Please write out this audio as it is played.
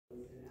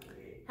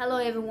Hello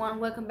everyone,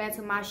 welcome back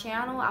to my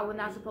channel. I was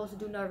not supposed to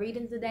do no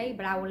readings today,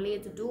 but I was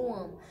led to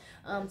do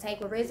them. Take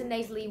what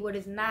resonates, leave what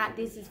is not.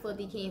 This is for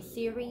the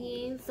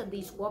Cancerians,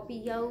 the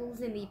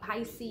Scorpios, and the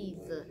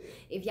Pisces.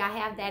 If y'all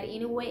have that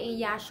anywhere in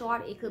y'all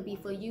chart, it could be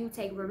for you.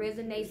 Take what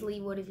resonates,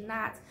 leave what is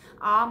not.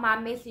 All my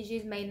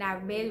messages may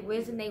not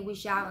resonate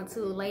with y'all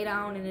until later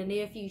on in the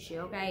near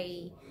future,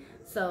 okay?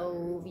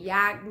 So if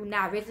y'all do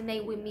not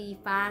resonate with me,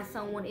 find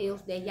someone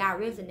else that y'all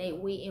resonate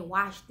with and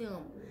watch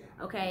them.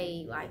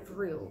 Okay, like for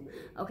real.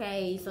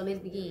 Okay, so let's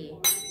begin.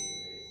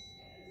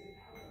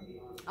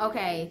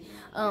 Okay,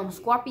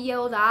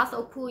 Scorpios, I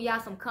also pull y'all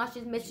some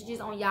conscious messages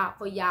on y'all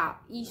for y'all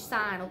each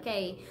sign.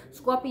 Okay,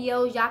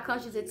 Scorpios, y'all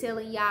conscious are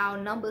telling y'all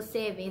number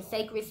 7,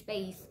 sacred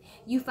space.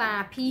 You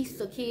find peace,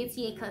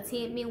 security, and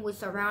contentment when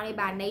surrounded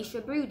by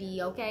nature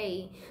beauty.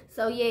 Okay,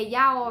 so yeah,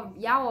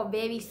 y'all are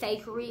very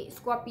sacred.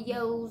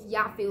 Scorpios,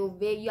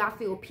 y'all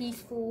feel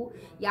peaceful,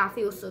 y'all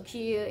feel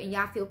secure, and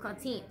y'all feel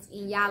content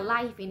in y'all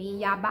life and in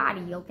y'all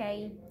body.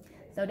 Okay,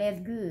 so that's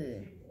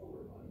good.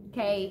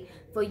 Okay,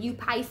 for you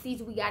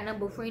Pisces, we got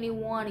number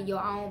 21 in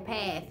your own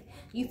path.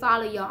 You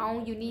follow your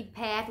own unique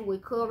path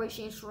with courage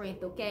and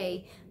strength.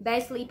 Okay,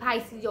 basically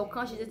Pisces, your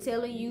conscience is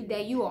telling you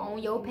that you are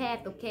on your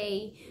path.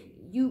 Okay,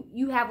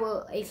 you have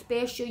a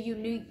special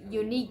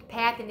unique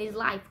path in this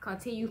life.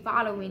 Continue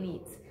following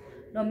it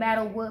no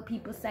matter what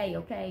people say.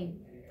 Okay,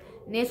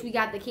 next we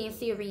got the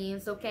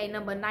Cancerians. Okay,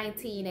 number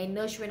 19, a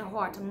nurturing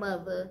heart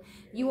mother.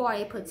 You are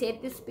a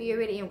protective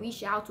spirit and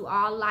reach out to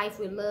all life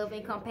with love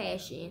and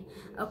compassion.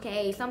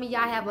 Okay, some of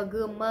y'all have a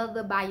good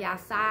mother by your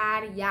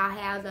side. Y'all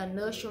have a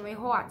nurturing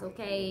heart.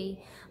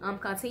 Okay,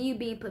 continue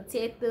being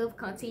protective,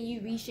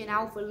 continue reaching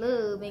out for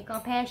love and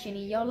compassion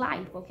in your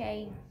life.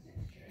 Okay,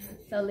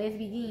 so let's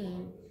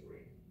begin.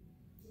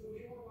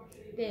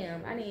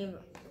 Damn, I didn't,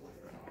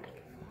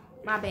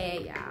 my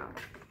bad,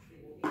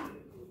 y'all.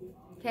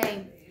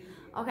 Okay.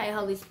 Okay,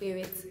 Holy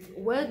Spirit,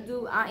 what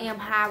do I am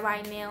high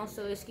right now,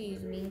 so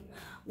excuse me.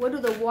 What do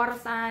the water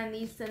sign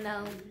needs to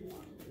know?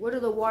 What do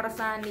the water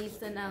sign needs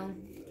to know?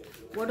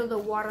 What do the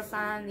water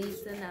sign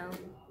needs to know?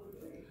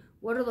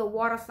 What do the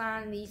water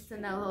sign needs to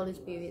know, Holy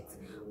Spirit?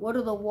 What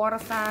do the water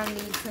sign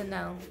needs to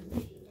know?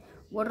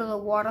 What do the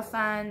water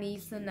sign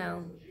needs to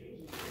know?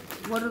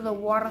 What do the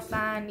water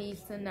sign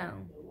needs to know?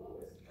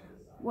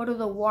 What do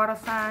the water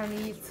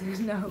sign needs to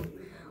know?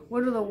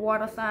 What do the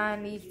water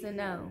sign needs to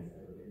know?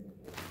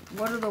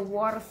 What do the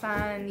water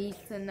sign needs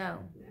to know?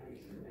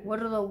 What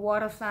do the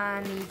water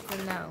sign needs to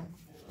know?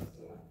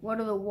 What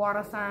do the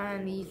water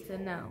sign needs to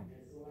know?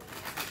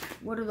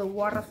 What do the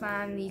water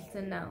sign needs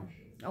to know?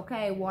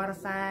 Okay, water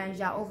signs,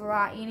 y'all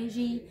overall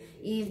energy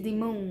is the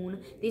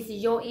moon. This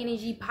is your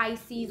energy,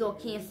 Pisces or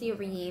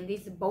Cancerian.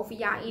 This is both of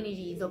y'all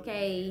energies,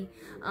 okay?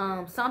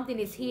 Something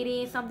is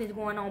hidden, something's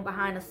going on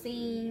behind the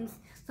scenes,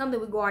 something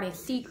regarding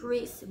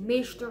secrets,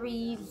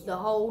 mysteries, the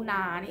whole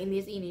 9 in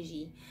this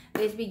energy.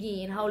 Let's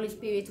begin. Holy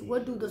Spirit,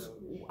 what do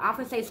I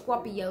often say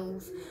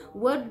Scorpios,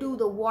 what do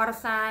the water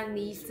sign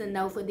needs to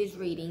know for this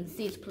reading?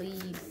 Sis,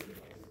 please.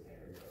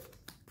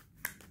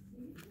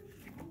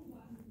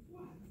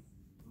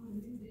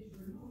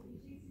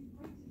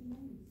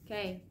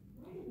 Okay,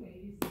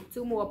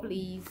 2 more,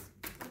 please.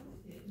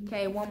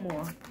 Okay, 1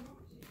 more.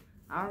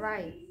 All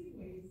right.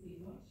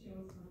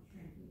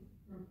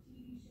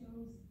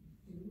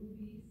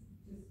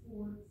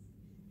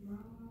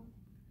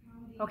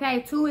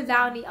 Okay, 2 is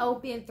out in the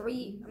open.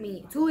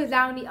 2 is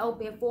out in the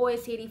open. 4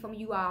 is hitting from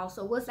you all.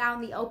 So what's out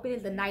in the open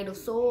is the Knight of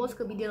Swords.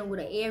 Could be dealing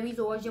with an Aries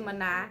or a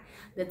Gemini.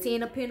 The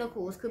 10 of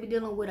Pentacles could be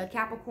dealing with a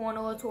Capricorn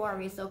or a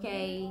Taurus.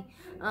 Okay,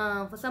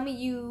 for some of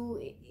you,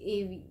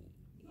 if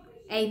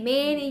a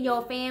man in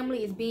your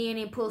family is being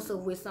impulsive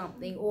with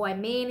something, or a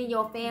man in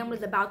your family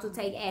is about to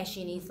take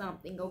action in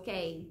something,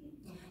 okay?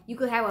 You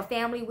could have a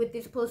family with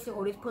this person,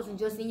 or this person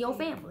just in your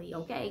family,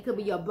 okay? It could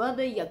be your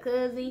brother, your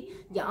cousin,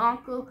 your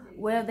uncle,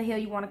 whatever the hell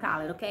you want to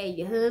call it, okay?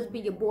 Your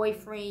husband, your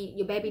boyfriend,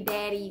 your baby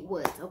daddy,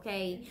 what,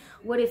 okay?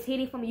 What is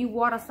hitting from you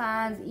water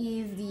signs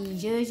is the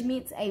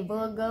Judgment, a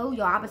Virgo,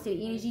 your opposite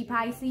energy,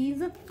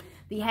 Pisces.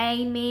 The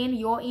Hangman,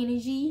 your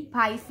energy,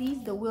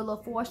 Pisces. The Wheel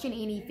of Fortune,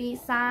 any fit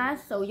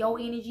signs, so your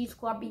energy,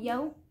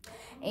 Scorpio.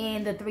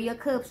 And the 3 of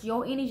Cups,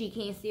 your energy,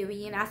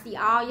 Cancerian. I see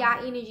all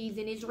y'all energies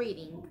in this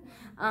reading.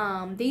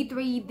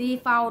 D3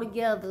 did fall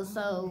together,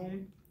 so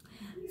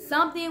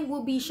something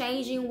will be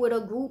changing with a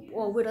group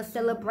or with a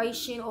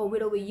celebration or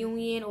with a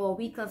reunion or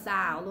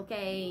reconcile,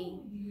 okay?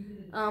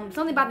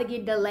 Something about to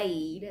get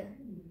delayed.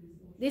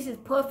 This is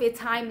perfect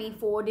timing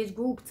for this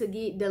group to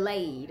get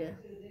delayed.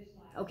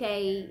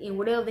 Okay, and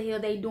whatever the hell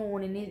they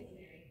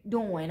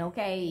doing,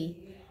 okay,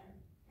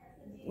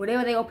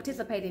 whatever they are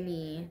participating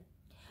in.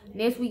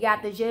 Next, we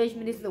got the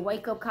Judgment. This is a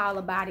wake-up call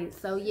about it.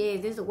 So, yeah,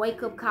 this is a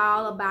wake-up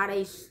call about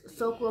a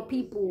circle of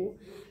people.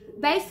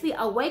 Basically,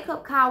 a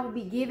wake-up call will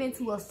be given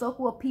to a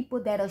circle of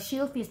people that a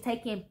shift is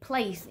taking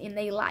place in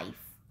their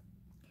life.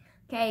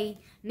 Okay,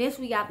 next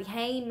we got the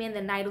Hangman,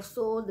 the Knight of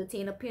Swords, the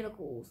 10 of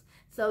Pentacles.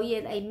 So,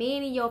 yes, a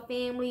man in your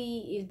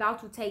family is about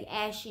to take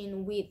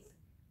action with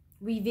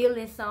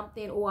revealing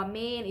something, or a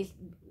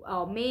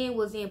man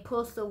was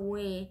impulsive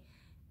when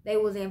they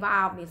was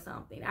involved in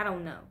something. I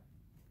don't know.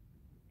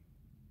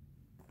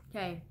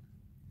 Okay.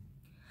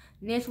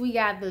 Next, we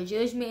got the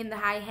Judgment and the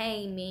High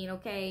Hangman.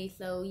 Okay,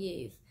 so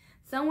yes,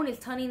 someone is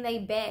turning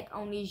their back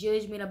on this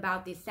judgment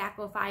about this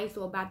sacrifice,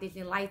 or about this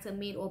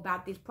enlightenment, or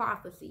about this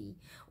prophecy,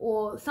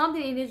 or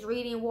something in this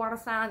reading, water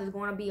signs, is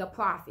going to be a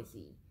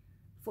prophecy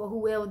for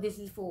whoever this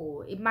is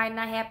for. It might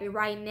not happen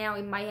right now.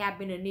 It might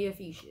happen in the near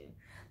future.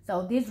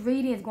 So this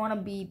reading is going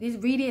to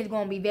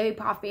be very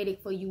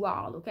prophetic for you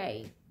all.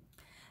 Okay.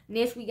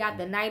 Next, we got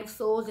the Knight of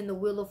Swords and the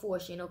Wheel of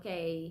Fortune,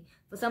 okay?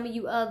 For some of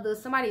you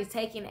others, somebody is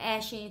taking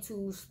action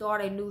to start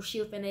a new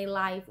shift in their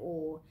life,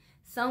 or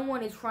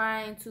someone is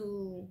trying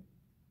to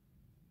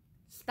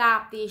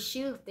stop this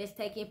shift that's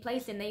taking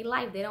place in their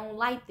life. They don't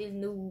like this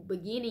new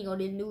beginning, or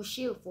this new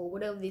shift, or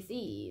whatever this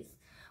is,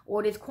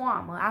 or this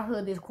karma. I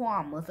heard this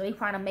karma, so they're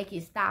trying to make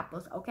it stop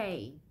us,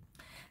 okay?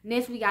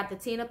 Next, we got the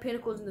Ten of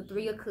Pentacles and the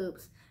Three of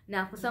Cups.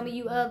 Now, for some of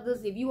you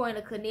others, if you are in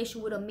a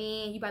connection with a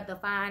man, you about to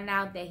find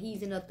out that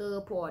he's in a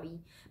third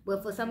party.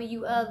 But for some of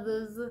you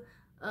others,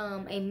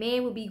 a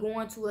man will be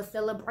going to a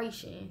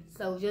celebration.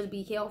 So just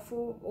be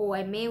careful. Or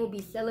a man will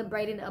be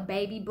celebrating a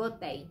baby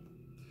birthday.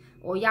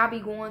 Or y'all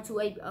be going to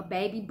a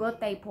baby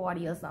birthday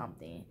party or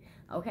something.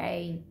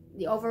 Okay.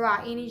 The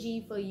overall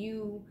energy for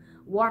you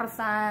water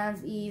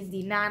signs is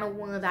the Nine of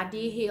Wands. I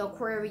did hear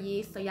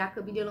Aquarius, so y'all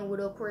could be dealing with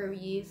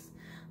Aquarius.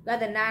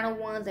 Got the Nine of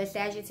Wands at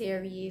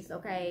Sagittarius,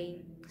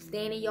 okay?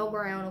 Standing your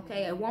ground,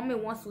 okay? A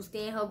woman wants to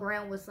stand her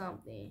ground with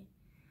something.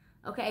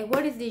 Okay,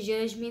 what is the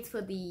judgment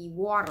for the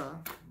water?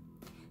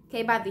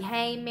 Okay, by the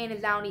Hangman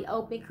is out in the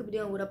open, could be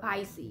dealing with a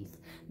Pisces.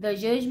 The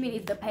judgment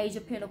is the Page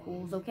of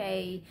Pentacles,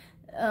 okay?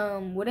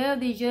 Whatever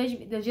the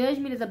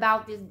judgment is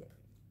about this.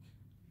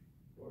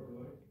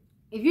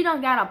 If you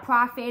don't got a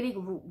prophetic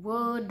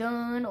word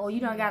done, or you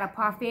don't got a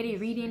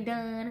prophetic reading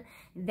done,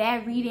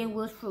 that reading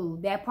was true.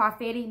 That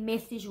prophetic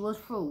message was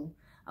true.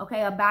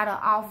 Okay, about an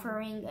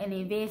offering, an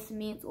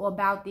investment, or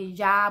about this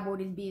job or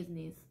this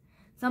business.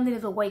 Something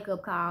is a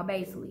wake-up call,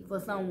 basically, for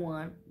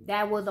someone.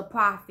 That was a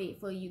prophet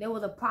for you. That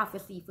was a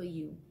prophecy for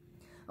you.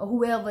 Or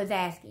whoever is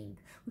asking.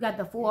 We got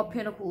the Four of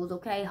Pentacles,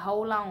 okay?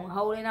 Holding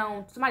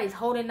on. Somebody's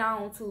holding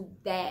on to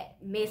that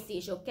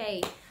message,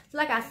 okay? So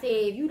like I said,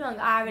 if you done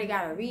already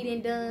got a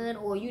reading done,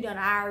 or you done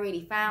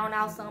already found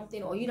out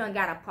something, or you done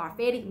got a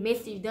prophetic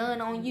message done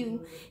on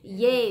you,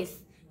 yes,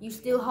 you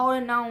still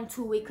holding on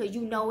to it because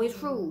you know it's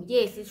true.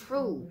 Yes, it's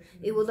true.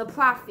 It was a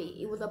prophet.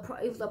 It was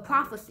a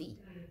prophecy.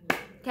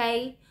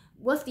 Okay?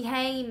 What's the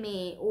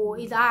Hangman? Or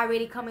it's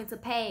already coming to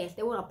pass.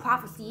 That's what a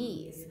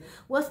prophecy is.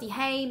 What's the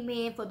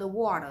Hangman for the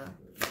water?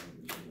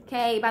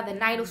 Okay, by the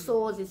Knight of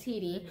Swords is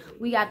hitting.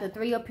 We got the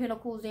Three of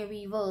Pentacles in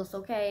reverse,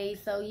 okay?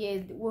 So,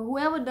 yes,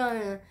 whoever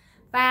done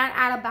find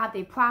out about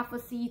the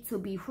prophecy to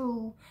be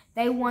true,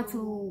 they want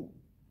to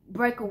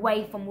break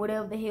away from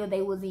whatever the hell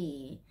they was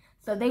in.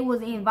 So, they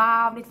was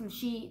involved in some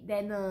shit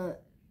that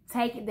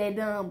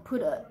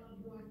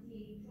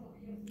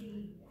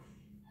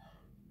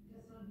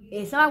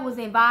if somebody was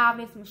involved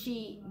in some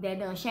shit that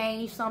done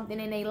changed something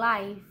in their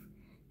life,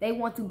 they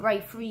want to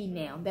break free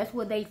now. That's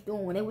what they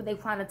doing. They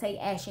trying to take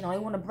action on. They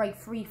want to break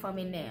free from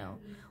it now.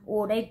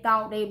 Or they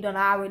thought they've done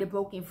already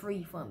broken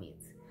free from it.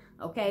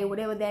 Okay,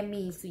 whatever that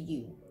means to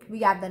you. We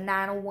got the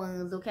Nine of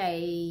Wands,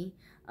 okay.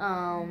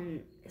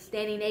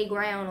 Standing their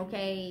ground,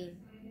 okay.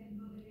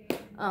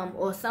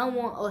 Or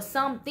someone or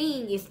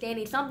something is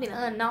standing, something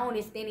unknown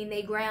is standing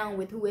their ground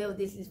with whoever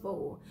this is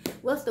for.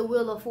 What's the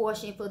Wheel of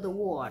Fortune for the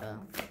water?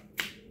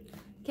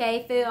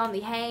 Okay, fell on the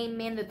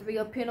Hangman. The Three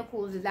of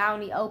Pentacles is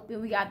out in the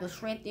open. We got the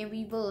Strength in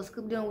reverse.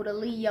 Could be dealing with a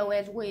Leo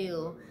as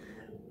well.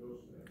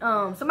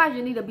 Somebody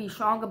just need to be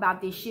strong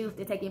about this shift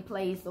that's taking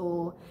place.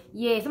 Or,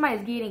 yeah,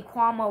 somebody's getting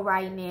karma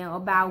right now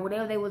about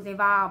whatever they was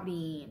involved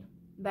in.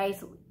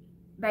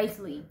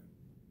 Basically.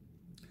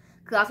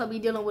 Could also be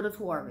dealing with a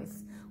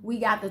Taurus. We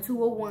got the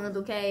Two of Wands,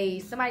 okay?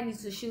 Somebody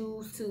needs to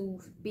choose to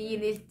be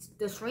in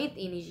the Strength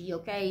energy,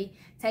 okay?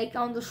 Take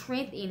on the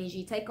Strength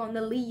energy. Take on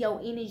the Leo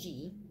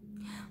energy.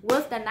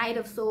 What's the Knight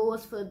of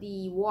Swords for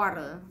the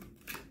water?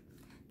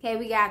 Okay,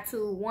 we got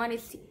two. One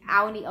is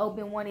out in the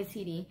open, one is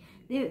hitting.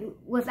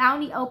 What's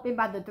out in the open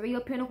by the Three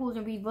of Pentacles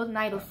and reverse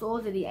Knight of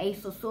Swords and the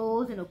Ace of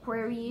Swords and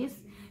Aquarius.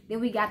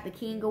 Then we got the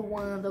King of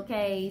Wands,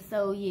 okay?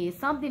 So, yeah,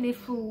 something is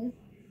true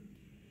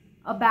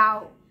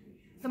about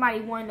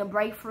somebody wanting to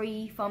break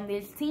free from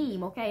this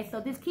team, okay?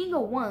 So, this King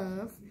of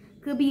Wands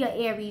could be an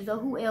Aries or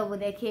whoever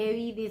that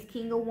carry this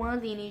King of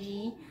Wands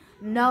energy.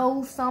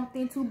 Knows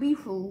something to be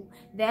true.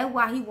 That's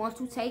why he wants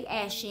to take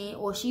action,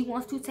 or she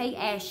wants to take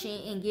action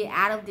and get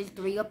out of this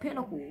Three of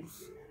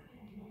Pentacles.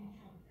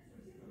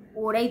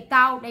 Or they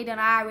thought they done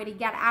already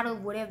got out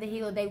of whatever the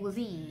hell they was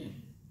in.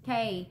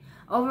 Okay.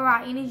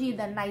 Overall energy,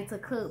 the Knight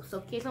of Cups.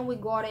 So, kissing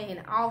regarding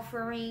an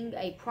offering,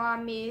 a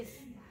promise.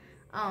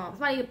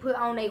 Somebody to put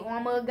on their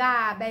armor of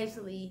God,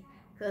 basically.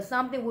 Because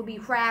something will be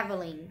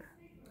traveling.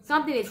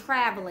 Something is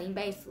traveling,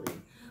 basically.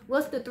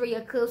 What's the Three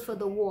of Cups for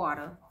the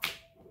water?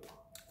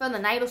 From the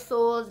Knight of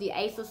Swords, the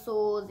Ace of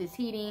Swords is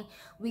hitting.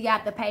 We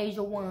got the Page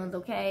of Wands,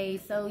 okay?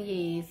 So,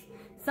 yes.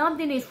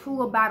 Something is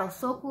true about a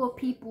circle of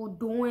people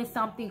doing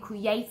something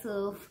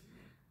creative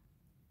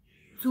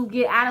to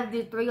get out of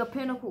the Three of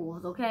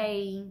Pentacles,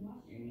 okay?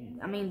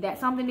 I mean, that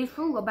something is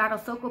true about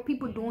a circle of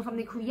people doing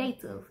something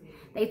creative.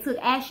 They took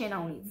action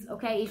on it,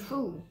 okay? It's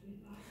true.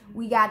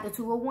 We got the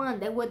Two of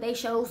Wands. That's what they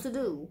chose to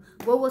do.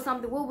 What was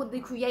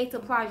the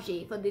creative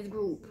project for this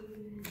group?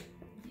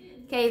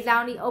 Okay, it's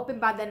out in the open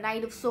by the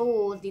Knight of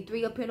Swords, the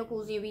Three of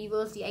Pentacles in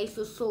reverse, the Ace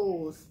of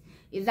Swords.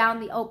 It's out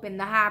in the open,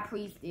 the High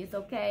Priestess,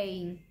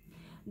 okay?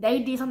 They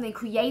did something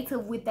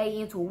creative with their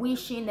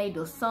intuition, their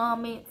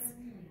discernment.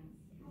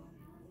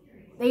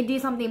 They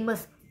did something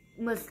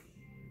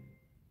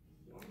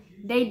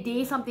they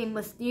did something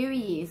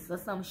mysterious or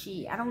some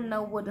shit. I don't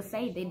know what to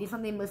say. They did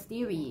something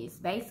mysterious,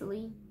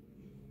 basically.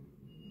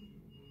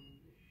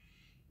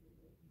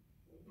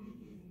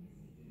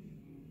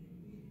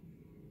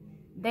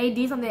 They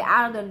did something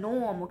out of the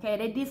norm, okay?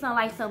 They did something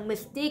like some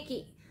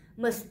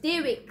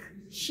mysteric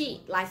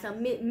shit, like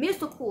some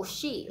mystical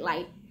shit,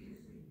 like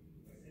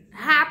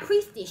high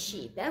priestess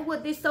shit. That's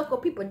what this circle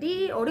of people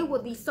did, or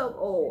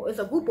it's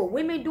a group of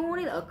women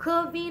doing it, a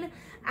coven,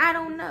 I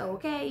don't know,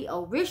 okay?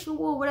 A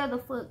ritual, whatever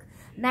the fuck.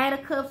 Knight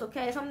of Cups,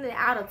 okay? Something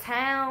out of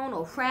town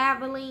or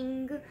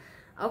traveling,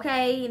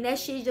 okay? And that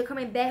shit's just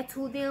coming back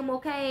to them,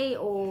 okay?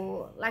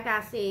 Or, like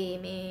I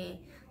said, man,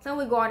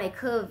 something regarding a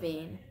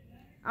coven.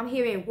 I'm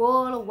hearing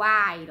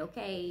worldwide,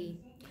 okay?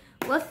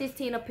 What's this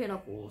Ten of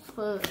Pentacles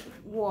for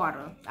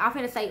water? I'm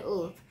finna say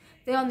earth.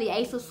 They're on the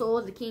Ace of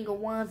Swords, the King of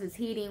Wands is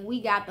hitting.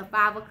 We got the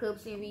Five of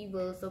Cups in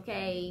reverse,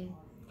 okay?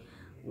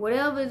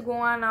 Whatever is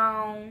going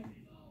on,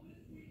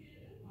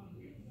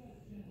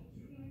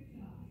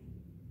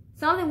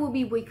 something will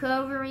be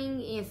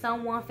recovering in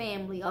someone's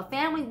family. A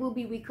family will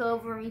be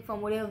recovering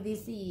from whatever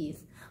this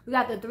is. We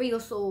got the Three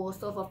of Swords.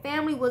 So if a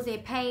family was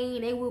in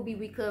pain, they will be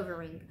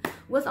recovering.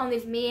 What's on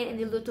this man and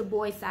the little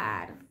boy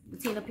side? The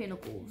Ten of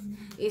Pentacles.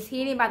 It's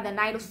hidden by the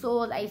Knight of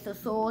Swords, Ace of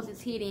Swords.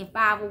 It's hidden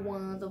Five of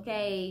Wands,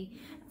 okay?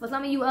 For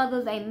some of you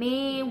others, a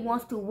man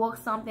wants to work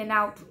something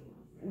out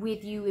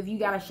with you if you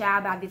got a shy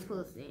about this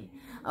person.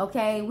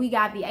 Okay? We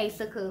got the Ace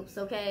of Cups,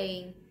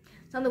 okay?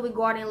 Something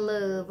regarding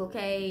love,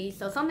 okay?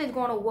 So something's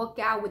going to work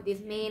out with this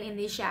man and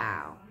this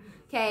child.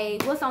 Okay?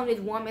 What's on this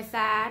woman's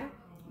side?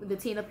 With the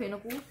Ten of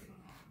Pentacles.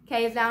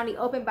 Okay, it's down the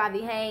open by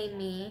the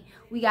Hangman.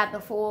 We got the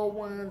Four of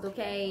Wands,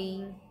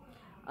 okay?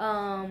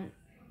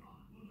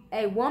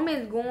 A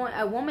woman's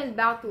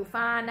about to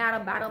find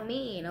out about a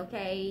man,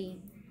 okay?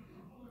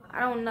 I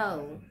don't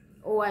know.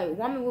 Or a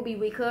woman will be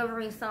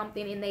recovering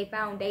something in their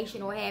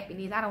foundation or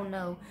happiness. I don't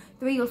know.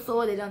 Three of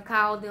Swords that done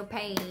caused them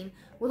pain.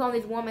 What's on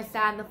this woman's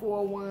side in the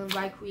Four of Wands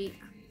right quick?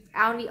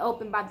 Out in the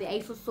open by the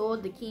Ace of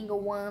Swords, the King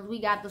of Wands. We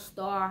got the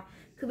Star.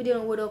 Could be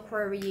dealing with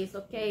Aquarius,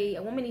 okay?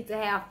 A woman needs to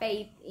have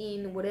faith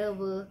in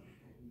whatever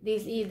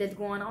this is that's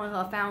going on in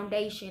her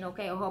foundation,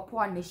 okay? Or her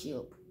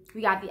partnership.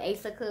 We got the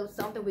Ace of Cups,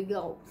 something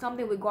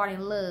regarding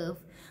love.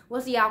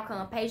 What's the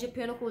outcome? Page of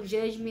Pentacles,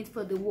 Judgment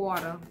for the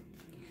water.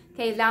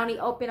 Okay, it's out in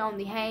the open on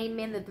the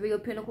Hangman, the Three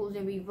of Pentacles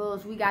in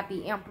reverse. We got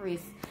the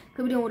Empress.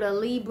 Could be dealing with a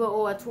Libra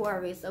or a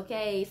Taurus,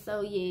 okay?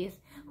 So, yes.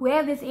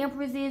 Whoever this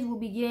Empress is will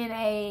be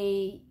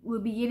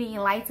getting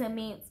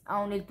enlightenment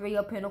on the Three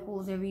of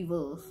Pentacles in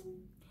reverse.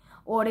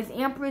 Or this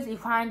Empress is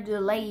trying to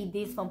delay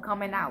this from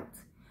coming out.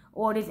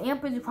 Or this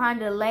Empress is trying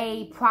to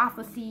delay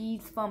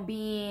prophecies from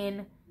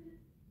being...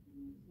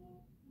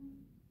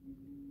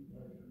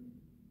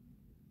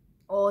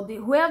 Or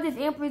whoever this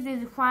Empress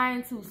is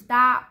trying to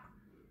stop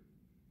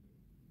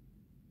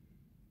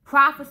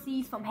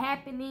prophecies from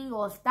happening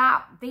or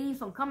stop things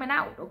from coming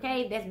out,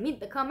 okay? That's meant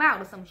to come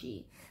out or some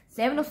shit.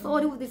 Seven of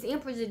Swords, what this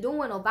Empress is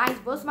doing, or vice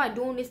versa, somebody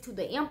doing this to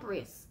the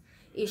Empress.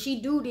 If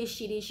she do this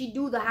shit, if she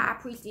do the High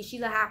Priestess,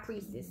 she's a High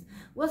Priestess.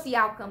 What's the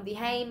outcome? The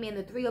Hangman,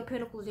 the Three of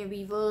Pentacles in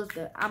reverse.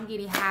 I'm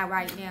getting high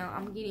right now.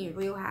 I'm getting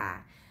real high.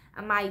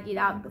 I might get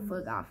out the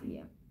fuck off of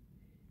here.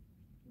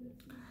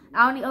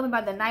 I only open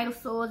by the Knight of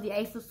Swords, the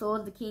Ace of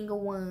Swords, the King of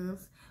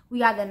Wands. We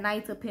got the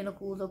Knight of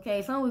Pentacles,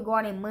 okay? Something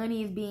regarding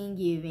money is being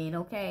given,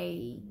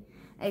 okay?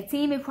 A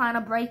team is trying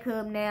to break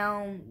up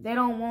now. They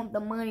don't want the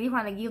money. They're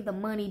trying to give the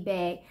money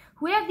back.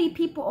 Whoever these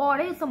people are,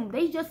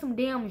 they just some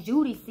damn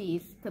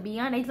Judases. To be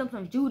honest, they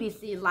some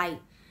Judases. Like,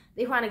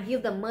 they trying to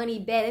give the money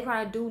back. They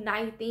trying to do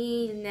nice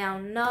things now.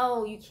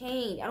 No, you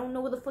can't. I don't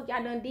know what the fuck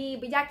y'all done did,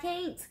 but y'all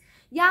can't.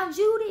 Y'all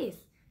Judas.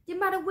 You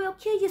might as well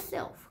kill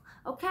yourself,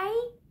 okay?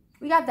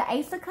 We got the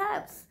Ace of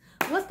Cups.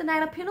 What's the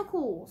Knight of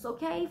Pentacles,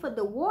 okay, for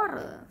the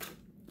water?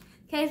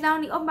 Okay, it's not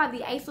only open by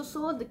the Ace of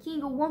Swords, the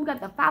King of Wands,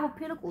 got the Five of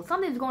Pentacles.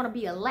 Something's going to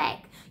be a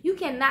lack. You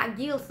cannot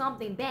give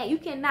something back. You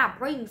cannot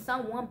bring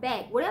someone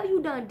back. Whatever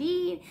you done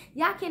did,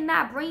 y'all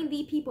cannot bring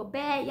these people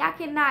back. Y'all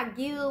cannot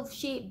give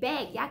shit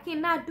back. Y'all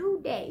cannot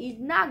do that.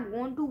 It's not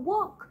going to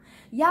work.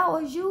 Y'all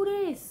are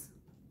Judas.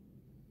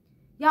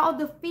 Y'all are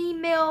the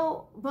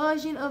female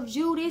version of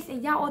Judas,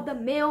 and y'all are the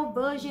male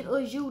version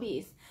of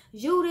Judas.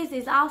 Judas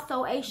is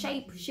also a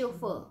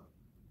shapeshifter.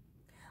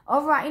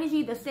 Overall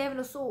energy, the Seven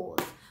of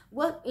Swords.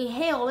 What in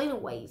hell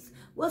anyways?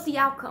 What's the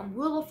outcome?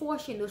 Wheel of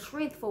Fortune, the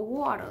strength for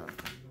water.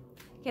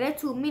 Okay,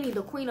 that's too many.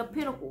 The Queen of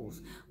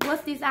Pentacles.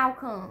 What's this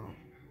outcome?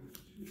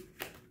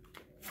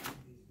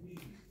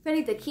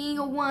 The King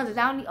of Wands is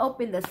out in the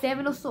open. The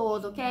Seven of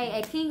Swords, okay?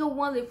 A King of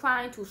Wands is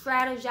trying to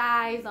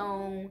strategize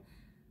on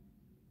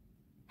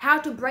how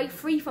to break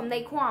free from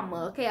their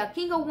karma, okay? A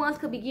King of Wands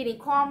could be getting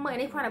karma and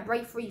they're trying to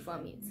break free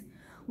from it.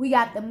 We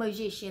got the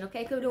Magician,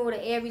 okay? Could be doing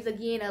the Aries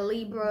again, a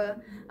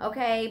Libra,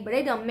 okay? But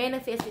they done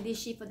manifested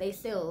this shit for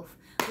themselves.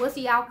 What's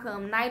the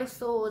outcome? Knight of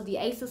Swords, the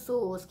Ace of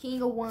Swords,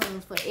 King of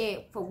Wands for air,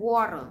 for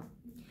water.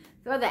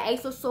 So the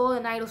Ace of Swords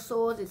and Knight of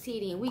Swords is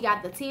hitting. We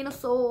got the Ten of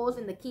Swords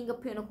and the King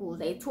of Pentacles.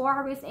 A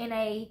Taurus and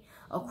a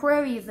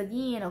Aquarius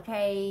again,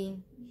 okay?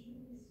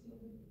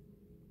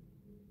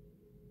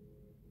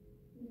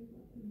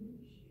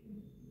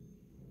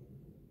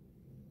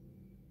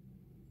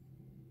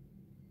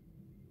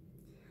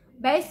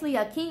 Basically,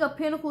 a King of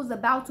Pentacles is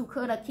about to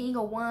cut a King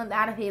of Wands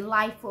out of his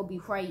life for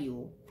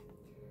betrayal.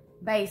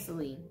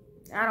 Basically.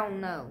 I don't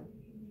know.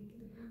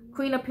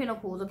 Queen of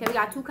Pentacles. Okay, we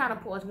got two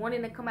counterparts. One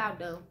didn't come out,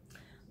 though.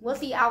 What's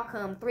the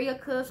outcome? Three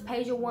of Cups,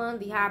 Page of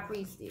Wands, the High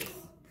Priestess.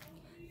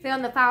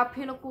 Feeling the Five of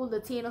Pentacles, the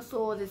Ten of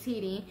Swords is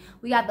hitting.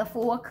 We got the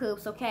Four of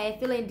Cups, okay?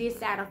 Feeling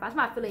dissatisfied.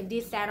 Somebody feeling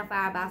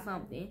dissatisfied by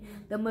something.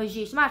 The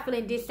Magician. Somebody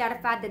feeling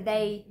dissatisfied that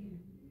they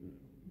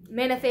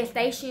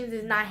manifestations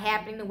is not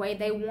happening the way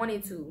they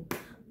wanted to.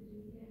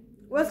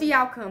 What's the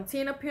outcome?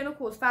 Ten of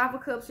Pentacles, Five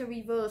of Cups in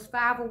reverse,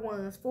 Five of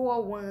Wands, Four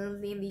of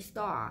Wands, and the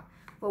Star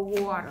for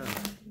water.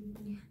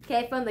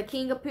 Okay, from the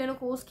King of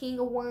Pentacles, King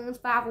of Wands,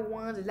 Five of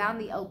Wands is out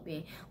in the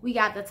open. We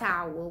got the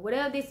Tower.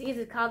 Whatever this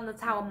is causing the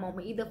Tower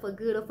moment, either for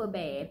good or for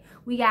bad.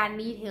 We got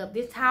need help.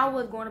 This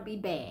Tower is going to be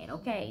bad,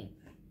 okay?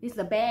 This is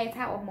a bad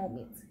Tower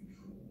moment.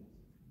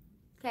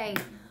 Okay,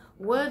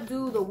 what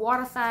do the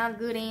water signs,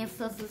 good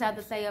ancestors, have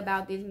to say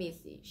about this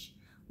message?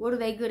 What do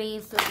they good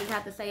ancestors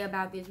have to say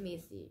about this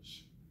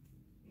message?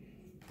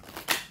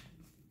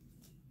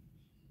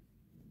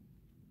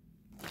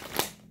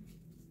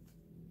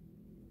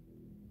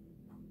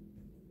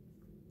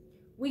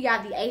 We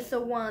got the Ace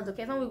of Wands,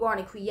 okay? So we're going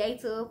to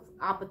creative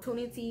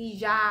opportunities,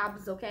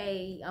 jobs,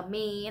 okay? A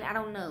man, I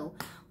don't know.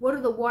 What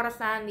do the water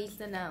sign needs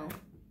to know?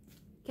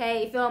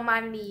 Okay, feel my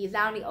needs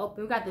out in the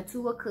open. We got the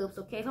Two of Cups,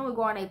 okay? So we're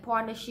going a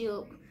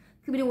partnership.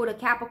 Could be doing with a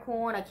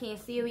Capricorn, a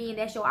Cancerian.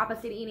 That's your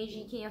opposite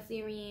energy,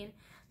 Cancerian.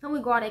 So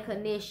we're going a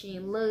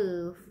connection,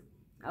 love,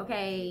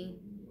 okay?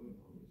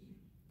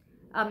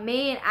 A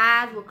man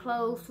eyes were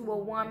closed to a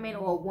woman,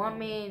 or a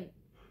woman...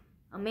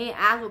 A man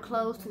eyes were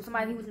closed to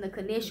somebody he was in a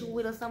connection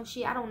with or some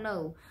shit. I don't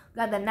know.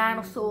 Got the Nine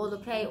of Swords,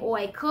 okay? Or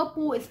a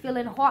couple is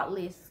feeling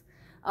heartless.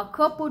 A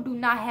couple do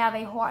not have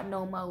a heart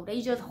no more.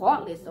 They just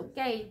heartless,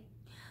 okay?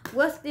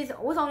 What's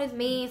on this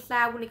man's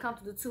side when it comes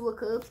to the Two of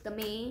Cups, the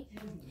man?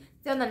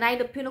 Still the Knight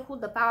of Pentacles,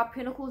 the Five of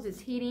Pentacles is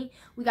hitting.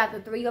 We got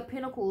the Three of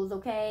Pentacles,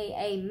 okay?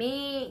 A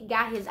man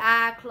got his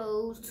eye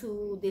closed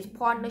to this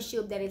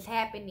partnership that is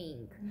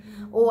happening.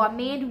 Or a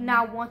man do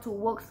not want to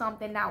work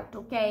something out,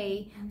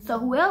 okay? So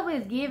whoever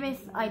is giving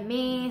a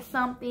man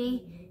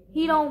something,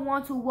 he don't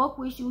want to work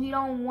with you. He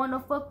don't want to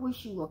fuck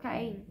with you,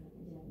 okay?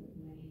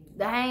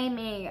 The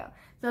Hangman.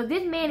 So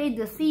this man is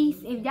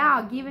deceased. If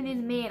y'all giving this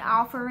man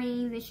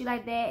offerings and shit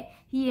like that,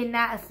 he is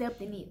not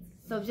accepting it.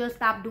 So just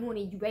stop doing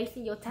it. You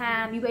wasting your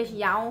time. You wasting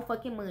your own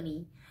fucking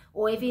money.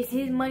 Or if it's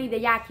his money that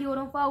y'all killed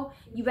him for,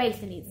 you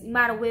wasting it. You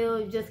might as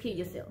well just kill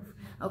yourself.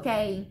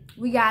 Okay?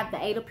 We got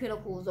the Eight of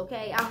Pentacles.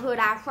 Okay? I heard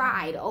I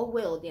cried. Oh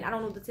well then. I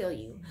don't know what to tell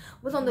you.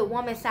 What's on the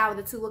woman's side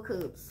with the Two of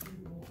Cups?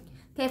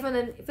 Okay, from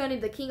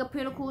the King of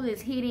Pentacles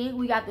is hitting.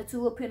 We got the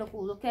Two of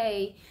Pentacles,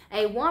 okay?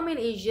 A woman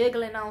is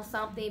juggling on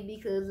something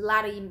because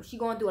she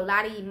going through a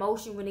lot of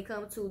emotion when it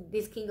comes to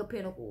this King of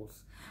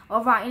Pentacles.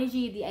 Overall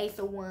energy is the Ace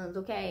of Wands,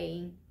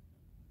 okay?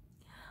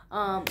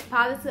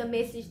 Positive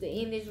message to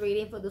end this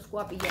reading for the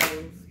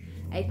Scorpios.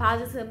 A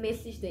positive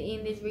message to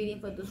end this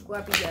reading for the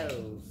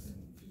Scorpios.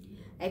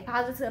 A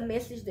positive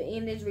message to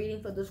end this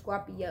reading for the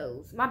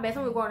Scorpios. My best,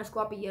 I'm going to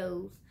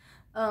Scorpios.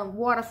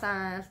 Water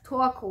signs,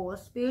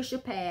 turquoise, spiritual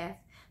path.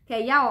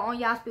 Okay, y'all are on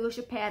y'all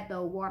spiritual path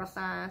though, water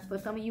signs. For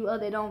some of you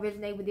others that don't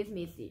resonate with this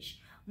message.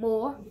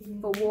 More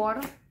for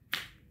water.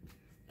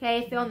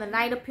 Okay, feel on the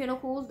Knight of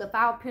Pentacles, the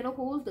Five of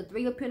Pentacles, the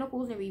Three of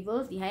Pentacles in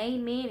reverse. The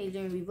Hangman is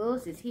in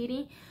reverse, it's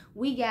hitting.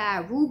 We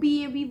got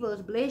Ruby in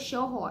reverse. Bless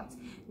your heart.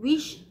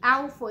 Reach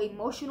out for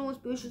emotional and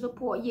spiritual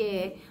support.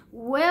 Yeah,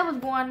 whatever's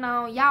going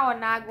on, y'all are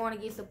not going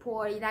to get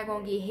support. You're not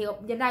going to get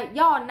help.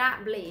 Y'all are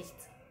not blessed.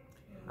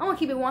 I'm going to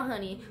keep it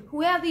 100.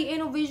 Whoever the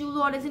individuals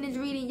are that's in this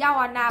reading, y'all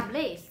are not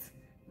blessed.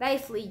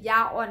 Basically,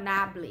 y'all are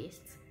not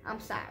blessed. I'm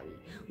sorry.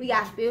 We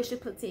got spiritual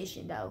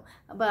petition, though.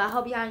 But I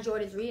hope y'all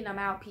enjoyed this reading. I'm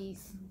out.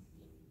 Peace.